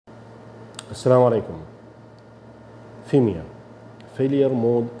Assalamu alaikum. FMEA, Failure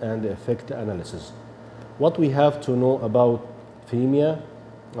Mode and Effect Analysis. What we have to know about FMEA,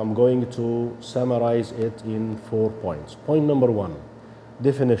 I'm going to summarize it in 4 points. Point number 1,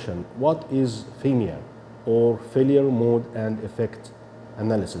 definition. What is FMEA, or Failure Mode and Effect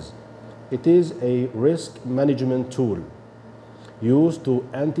Analysis? It is a risk management tool used to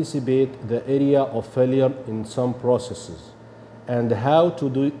anticipate the area of failure in some processes and how to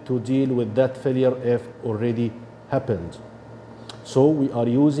deal with that failure if already happened. So we are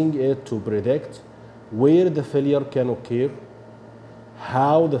using it to predict where the failure can occur,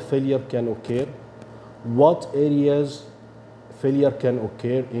 how the failure can occur, what areas failure can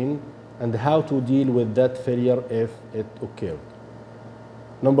occur in, and how to deal with that failure if it occurred.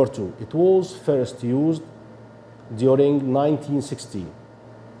 Number 2, it was first used during 1960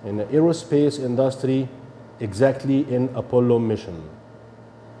 in the aerospace industry, exactly in Apollo mission.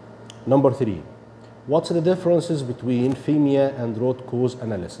 Number 3, what's the differences between FMEA and root cause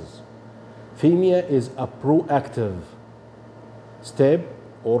analysis? FMEA is a proactive step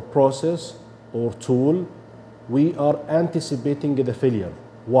or process or tool. We are anticipating the failure,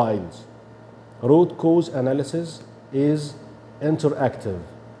 while root cause analysis is interactive.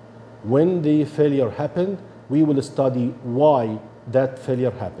 When the failure happened, we will study why that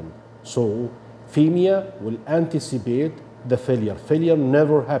failure happened. So FMEA will anticipate the failure. Failure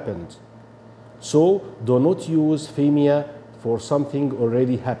never happened. So do not use FMEA for something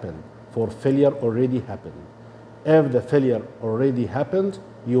already happened, for failure already happened. If the failure already happened,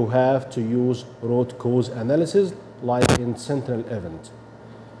 you have to use root cause analysis like in sentinel event.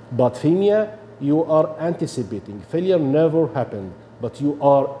 But FMEA, you are anticipating. Failure never happened, but you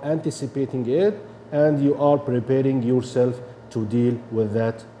are anticipating it and you are preparing yourself to deal with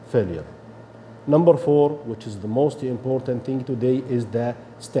that failure. Number 4, which is the most important thing today, is the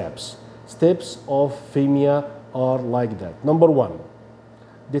steps. Steps of FMEA are like that. Number 1,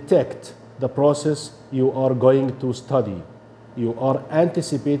 detect the process you are going to study. You are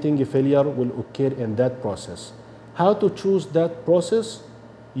anticipating a failure will occur in that process. How to choose that process?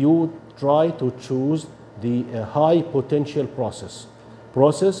 You try to choose the high potential process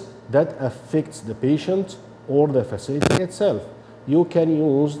that affects the patient or the facility itself. You can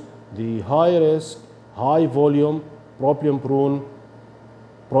use the high risk, high volume, problem-prone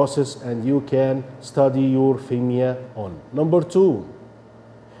process, and you can study your FMEA on. Number 2,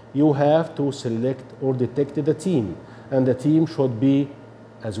 you have to select or detect the team, and the team should be,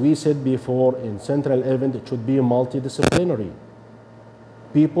 as we said before in central event, it should be multidisciplinary.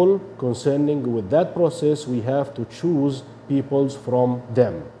 People concerning with that process, we have to choose people from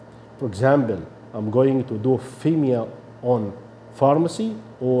them. For example, I'm going to do FMEA on pharmacy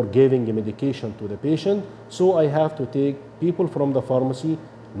or giving a medication to the patient, so I have to take people from the pharmacy.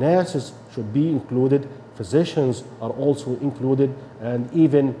 Nurses should be included, physicians are also included, and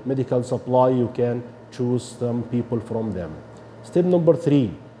even medical supply, you can choose some people from them. Step number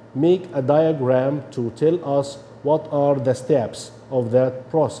 3, make a diagram to tell us what are the steps of that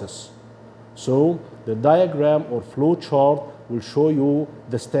process. So the diagram or flow chart will show you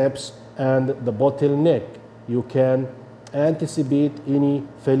the steps and the bottleneck. You can anticipate any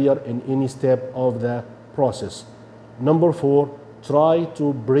failure in any step of the process. Number 4, try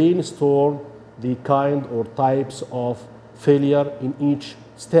to brainstorm the kind or types of failure in each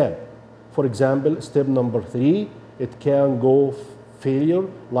step. For example, step number 3, it can go failure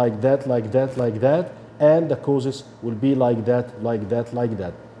like that, like that, like that, and the causes will be like that, like that, like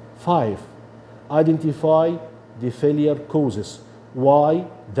that. 5, identify the failure causes, why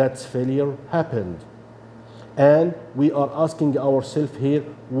that failure happened. And we are asking ourselves here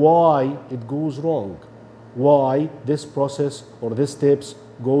why it goes wrong, why this process or these steps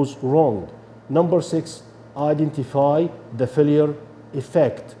goes wrong. Number 6, identify the failure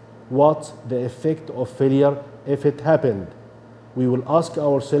effect. What's the effect of failure if it happened? We will ask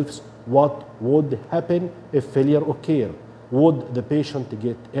ourselves what would happen if failure occurred. Would the patient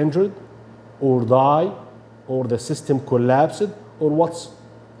get injured or die, or the system collapsed, or what's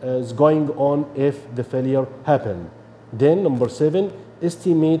is going on if the failure happened? Then number 7,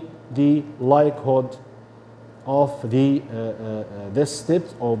 estimate the likelihood of this step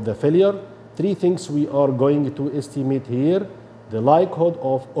of the failure. 3 things we are going to estimate here: the likelihood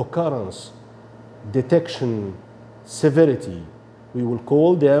of occurrence, detection, severity. We will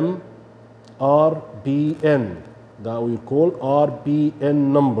call them RBN. That we call RBN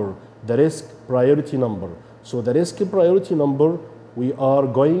number, the risk priority number. So the risk priority number, we are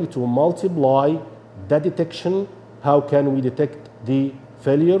going to multiply the detection. How can we detect the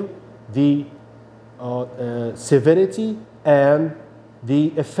failure, the severity, and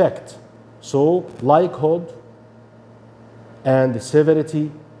the effect. So likelihood and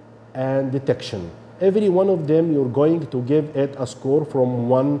severity and detection. Every one of them you're going to give it a score from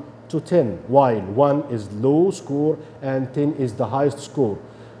 1 to 10, while 1 is low score and 10 is the highest score.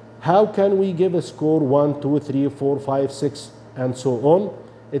 How can we give a score 1, 2, 3, 4, 5, 6 and so on?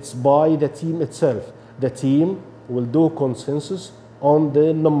 It's by the team itself. The team will do consensus on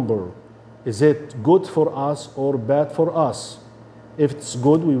the number. Is it good for us or bad for us? If it's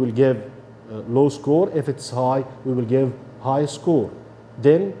good, we will give low score. If it's high, we will give high score.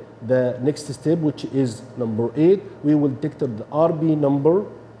 Then the next step, which is number 8, we will detect the RBN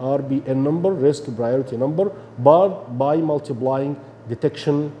number, risk priority number, but by multiplying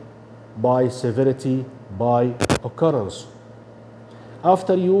detection by severity by occurrence.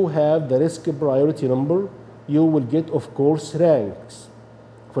 After you have the risk priority number, you will get, of course, ranks.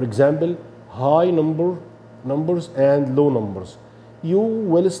 For example, high numbers and low numbers. You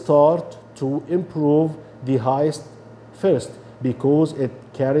will start to improve the highest first because it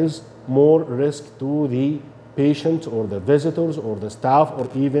carries more risk to the patient or the visitors or the staff or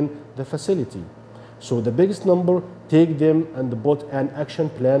even the facility. So the biggest number, take them and put an action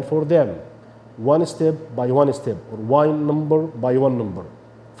plan for them, one step by one step or one number by one number.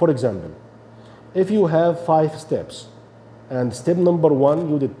 For example, if you have 5 steps and step number 1,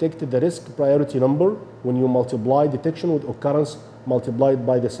 you detect the risk priority number when you multiply detection with occurrence multiplied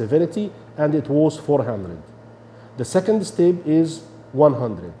by the severity, and it was 400. The second step is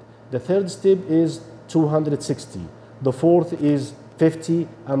 100. The third step is 260. The fourth is 50,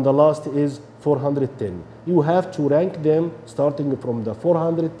 and the last is 410. You have to rank them starting from the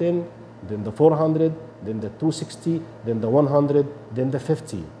 410, then the 400, then the 260, then the 100, then the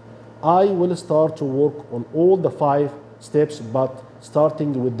 50. I will start to work on all the 5 steps, but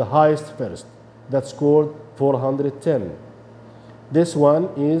starting with the highest first. That scored 410. This one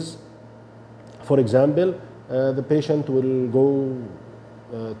is, for example, the patient will go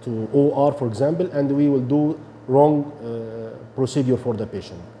to OR, for example, and we will do wrong procedure for the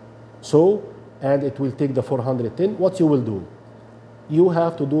patient. So, and it will take the 410. What you will do? You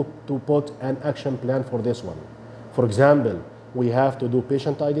have to put an action plan for this one. For example, we have to do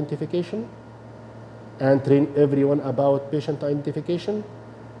patient identification and train everyone about patient identification.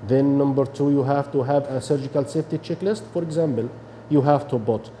 Then number 2, you have to have a surgical safety checklist. For example, you have to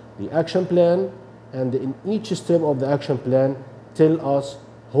put the action plan, and in each step of the action plan, tell us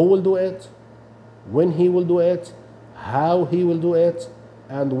who will do it, when he will do it, how he will do it,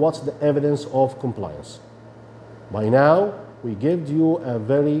 and what's the evidence of compliance. By now, we gave you a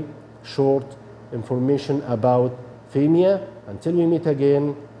very short information about FMEA. Until we meet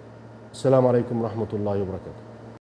again, Assalamu alaikum wa rahmatullahi wa barakatuh.